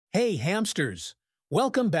Hey hamsters!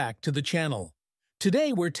 Welcome back to the channel.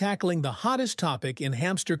 Today we're tackling the hottest topic in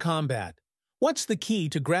Hamster Kombat. What's the key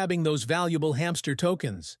to grabbing those valuable hamster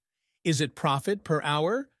tokens? Is it profit per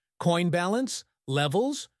hour, coin balance,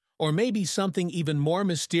 levels, or maybe something even more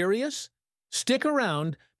mysterious? Stick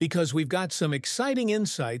around because we've got some exciting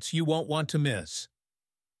insights you won't want to miss.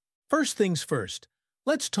 First things first,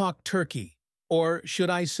 let's talk turkey, or should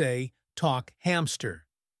I say, talk hamster.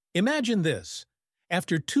 Imagine this.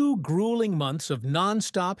 After 2 grueling months of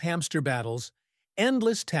non-stop hamster battles,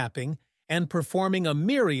 endless tapping, and performing a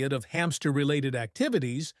myriad of hamster-related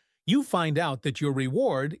activities, you find out that your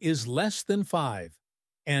reward is less than 5.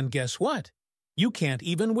 And guess what? You can't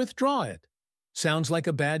even withdraw it. Sounds like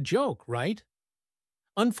a bad joke, right?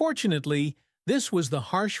 Unfortunately, this was the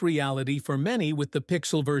harsh reality for many with the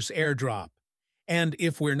Pixelverse AirDrop. And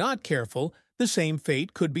if we're not careful, the same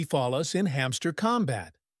fate could befall us in Hamster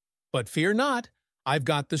Kombat. But fear not, I've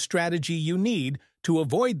got the strategy you need to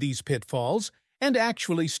avoid these pitfalls and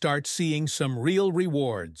actually start seeing some real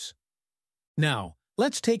rewards. Now,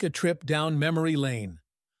 let's take a trip down memory lane.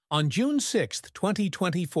 On June 6,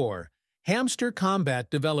 2024, Hamster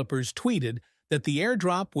Kombat developers tweeted that the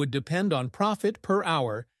airdrop would depend on profit per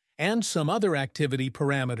hour and some other activity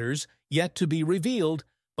parameters yet to be revealed,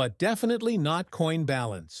 but definitely not coin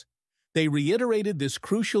balance. They reiterated this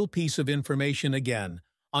crucial piece of information again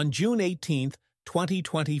on June 18,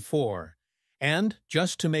 2024. And,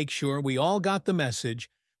 just to make sure we all got the message,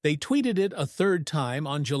 they tweeted it a third time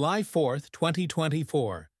on July 4,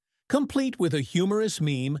 2024, complete with a humorous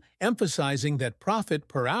meme emphasizing that profit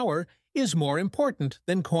per hour is more important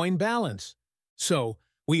than coin balance. So,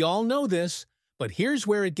 we all know this, but here's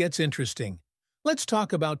where it gets interesting. Let's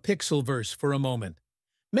talk about Pixelverse for a moment.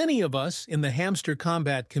 Many of us in the Hamster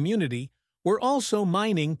Kombat community were also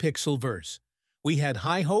mining Pixelverse. We had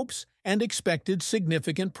high hopes and expected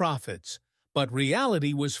significant profits, but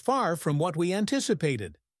reality was far from what we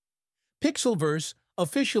anticipated. Pixelverse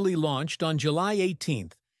officially launched on July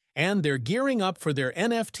 18th, and they're gearing up for their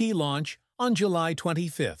NFT launch on July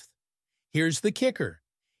 25th. Here's the kicker.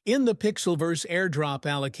 In the Pixelverse airdrop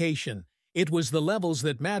allocation, it was the levels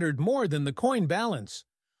that mattered more than the coin balance.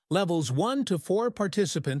 Levels 1 to 4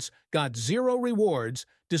 participants got 0 rewards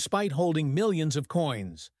despite holding millions of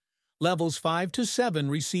coins. Levels 5 to 7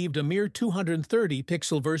 received a mere 230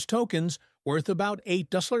 Pixelverse tokens worth about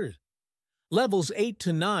 $8. Levels 8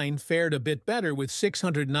 to 9 fared a bit better with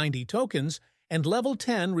 690 tokens, and Level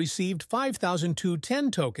 10 received 5,210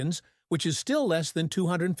 tokens, which is still less than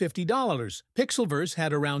 $250. Pixelverse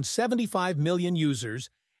had around 75 million users,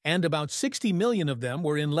 and about 60 million of them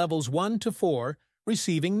were in Levels 1 to 4,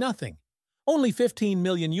 receiving nothing. Only 15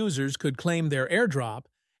 million users could claim their airdrop,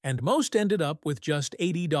 and most ended up with just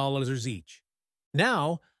 $80 each.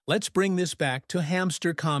 Now, let's bring this back to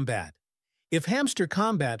Hamster Kombat. If Hamster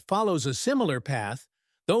Kombat follows a similar path,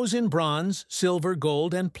 those in bronze, silver,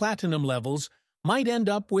 gold, and platinum levels might end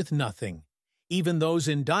up with nothing. Even those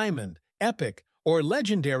in diamond, epic, or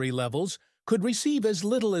legendary levels could receive as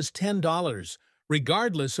little as $10,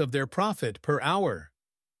 regardless of their profit per hour.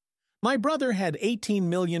 My brother had 18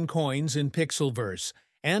 million coins in Pixelverse,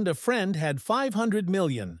 and a friend had 500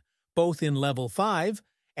 million, both in Level 5,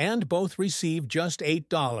 and both received just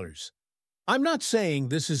 $8. I'm not saying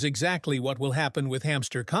this is exactly what will happen with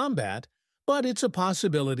Hamster Kombat, but it's a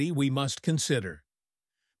possibility we must consider.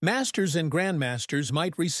 Masters and Grandmasters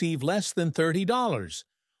might receive less than $30,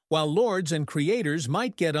 while Lords and Creators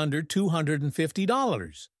might get under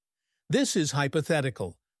 $250. This is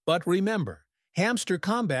hypothetical, but remember, Hamster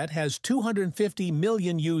Kombat has 250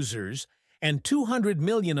 million users, and 200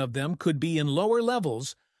 million of them could be in lower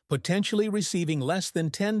levels, potentially receiving less than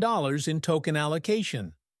 $10 in token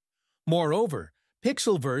allocation. Moreover,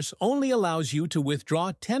 Pixelverse only allows you to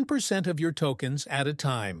withdraw 10% of your tokens at a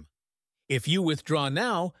time. If you withdraw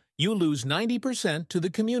now, you lose 90% to the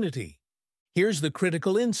community. Here's the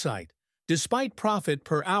critical insight. Despite profit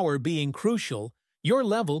per hour being crucial, your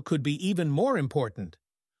level could be even more important.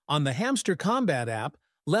 On the Hamster Kombat app,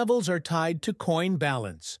 levels are tied to coin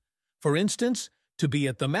balance. For instance, to be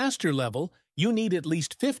at the Master level, you need at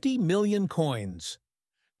least 50 million coins.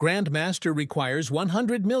 Grandmaster requires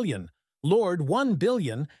 100 million, Lord 1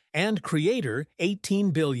 billion, and Creator 18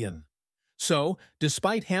 billion. So,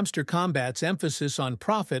 despite Hamster Kombat's emphasis on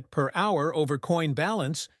profit per hour over coin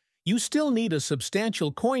balance, you still need a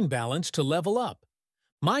substantial coin balance to level up.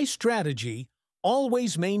 My strategy: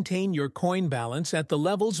 always maintain your coin balance at the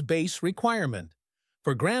level's base requirement.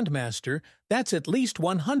 For Grandmaster, that's at least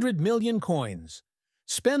 100 million coins.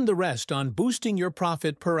 Spend the rest on boosting your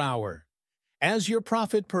profit per hour. As your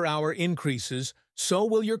profit per hour increases, so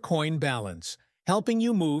will your coin balance, helping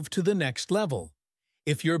you move to the next level.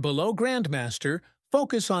 If you're below Grandmaster,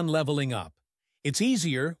 focus on leveling up. It's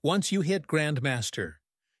easier once you hit Grandmaster.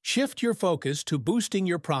 Shift your focus to boosting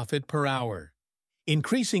your profit per hour.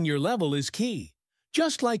 Increasing your level is key.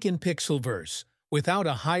 Just like in Pixelverse, without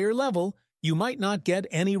a higher level, you might not get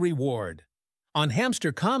any reward. On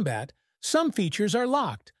Hamster Kombat, some features are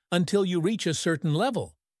locked until you reach a certain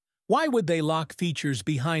level. Why would they lock features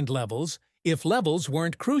behind levels if levels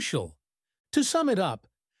weren't crucial? To sum it up,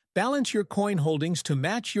 balance your coin holdings to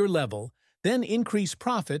match your level, then increase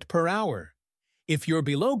profit per hour. If you're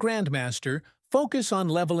below Grandmaster, focus on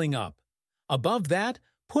leveling up. Above that,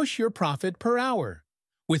 push your profit per hour.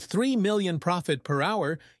 With 3 million profit per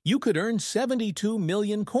hour, you could earn 72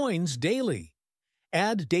 million coins daily.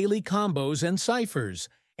 Add daily combos and ciphers,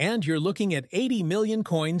 and you're looking at 80 million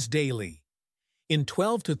coins daily. In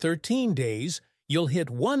 12 to 13 days, you'll hit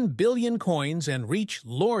 1 billion coins and reach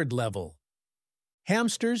Lord level.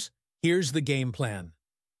 Hamsters, here's the game plan.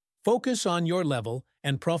 Focus on your level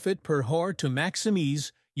and profit per hour to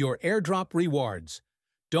maximize your AirDrop rewards.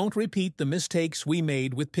 Don't repeat the mistakes we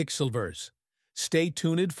made with Pixelverse. Stay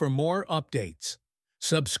tuned for more updates.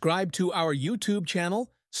 Subscribe to our YouTube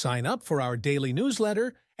channel, sign up for our daily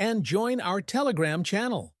newsletter, and join our Telegram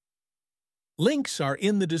channel. Links are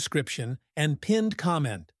in the description and pinned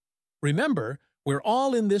comment. Remember, we're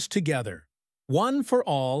all in this together. One for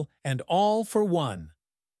all and all for one.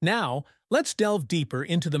 Now, let's delve deeper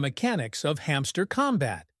into the mechanics of Hamster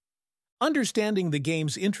Kombat. Understanding the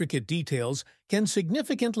game's intricate details can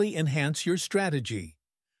significantly enhance your strategy.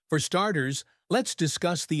 For starters, let's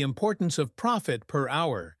discuss the importance of profit per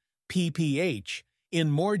hour, PPH, in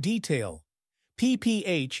more detail.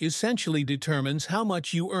 PPH essentially determines how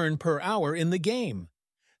much you earn per hour in the game.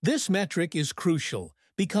 This metric is crucial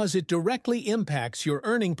because it directly impacts your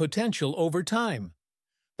earning potential over time.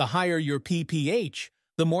 The higher your PPH,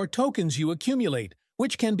 the more tokens you accumulate,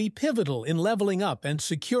 which can be pivotal in leveling up and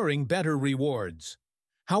securing better rewards.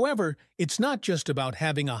 However, it's not just about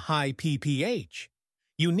having a high PPH.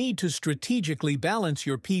 You need to strategically balance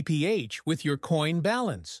your PPH with your coin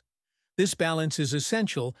balance. This balance is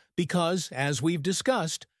essential because, as we've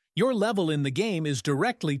discussed, your level in the game is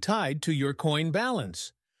directly tied to your coin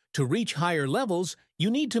balance. To reach higher levels,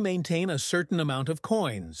 you need to maintain a certain amount of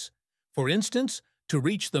coins. For instance, to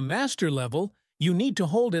reach the Master level, you need to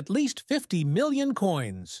hold at least 50 million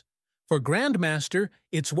coins. For Grandmaster,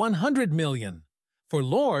 it's 100 million. For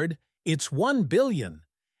Lord, it's 1 billion.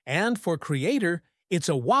 And for Creator, it's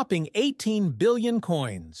a whopping 18 billion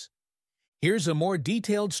coins. Here's a more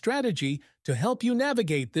detailed strategy to help you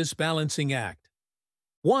navigate this balancing act.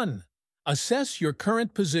 1. Assess your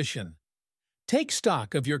current position. Take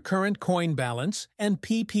stock of your current coin balance and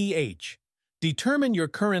PPH. Determine your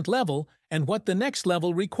current level and what the next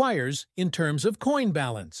level requires in terms of coin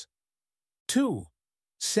balance. 2.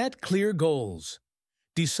 Set clear goals.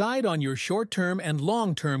 Decide on your short-term and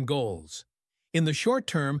long-term goals. In the short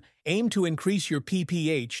term, aim to increase your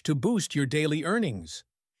PPH to boost your daily earnings.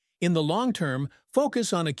 In the long term,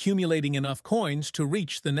 focus on accumulating enough coins to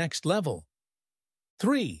reach the next level.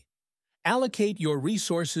 3. Allocate your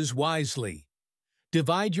resources wisely.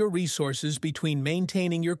 Divide your resources between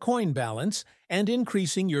maintaining your coin balance and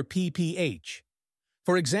increasing your PPH.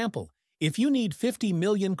 For example, if you need 50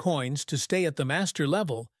 million coins to stay at the Master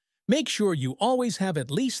level, make sure you always have at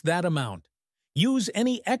least that amount. Use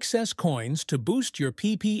any excess coins to boost your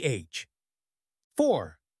PPH.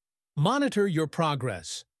 4. Monitor your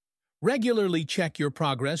progress. Regularly check your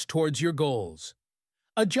progress towards your goals.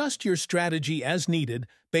 Adjust your strategy as needed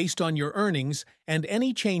based on your earnings and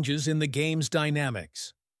any changes in the game's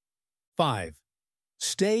dynamics. 5.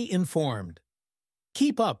 Stay informed.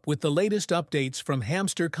 Keep up with the latest updates from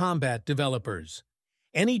Hamster Kombat developers.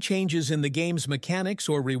 Any changes in the game's mechanics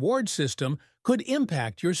or reward system could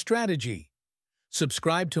impact your strategy.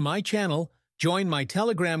 Subscribe to my channel, join my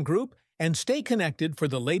Telegram group, and stay connected for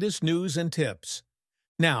the latest news and tips.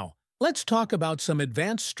 Now, let's talk about some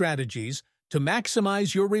advanced strategies to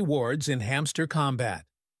maximize your rewards in Hamster Kombat.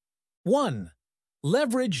 1.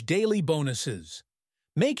 Leverage daily bonuses.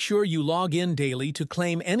 Make sure you log in daily to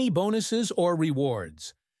claim any bonuses or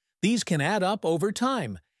rewards. These can add up over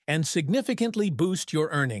time and significantly boost your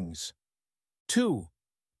earnings. 2.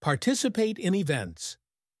 Participate in events.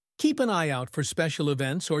 Keep an eye out for special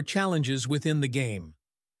events or challenges within the game.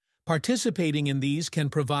 Participating in these can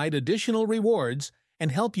provide additional rewards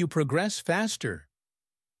and help you progress faster.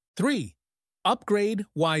 3. Upgrade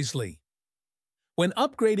wisely. When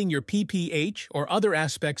upgrading your PPH or other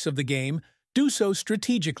aspects of the game, do so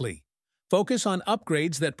strategically. Focus on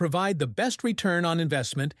upgrades that provide the best return on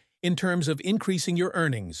investment in terms of increasing your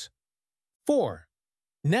earnings. 4.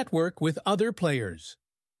 Network with other players.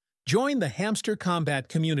 Join the Hamster Kombat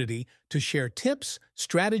community to share tips,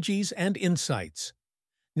 strategies, and insights.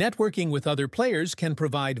 Networking with other players can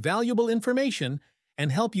provide valuable information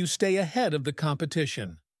and help you stay ahead of the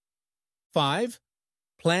competition. 5.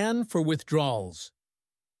 Plan for withdrawals.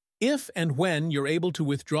 If and when you're able to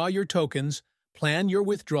withdraw your tokens, plan your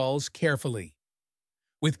withdrawals carefully.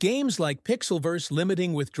 With games like Pixelverse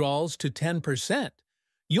limiting withdrawals to 10%,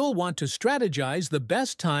 you'll want to strategize the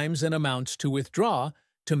best times and amounts to withdraw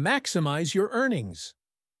to maximize your earnings.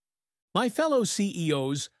 My fellow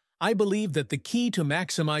CEOs, I believe that the key to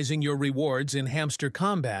maximizing your rewards in Hamster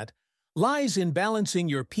Kombat lies in balancing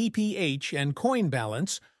your PPH and coin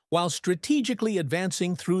balance while strategically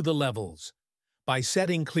advancing through the levels. By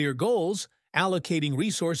setting clear goals, allocating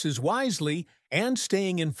resources wisely, and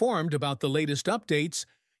staying informed about the latest updates,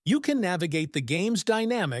 you can navigate the game's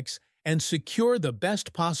dynamics and secure the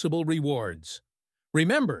best possible rewards.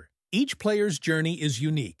 Remember, each player's journey is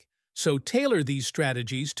unique, so tailor these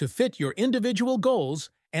strategies to fit your individual goals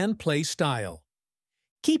and play style.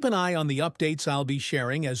 Keep an eye on the updates I'll be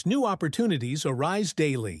sharing as new opportunities arise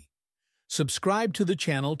daily. Subscribe to the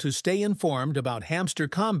channel to stay informed about Hamster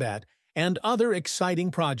Kombat and other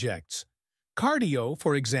exciting projects. Cardio,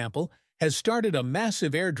 for example, has started a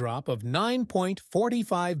massive airdrop of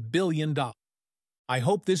 $9.45 billion. I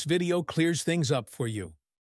hope this video clears things up for you.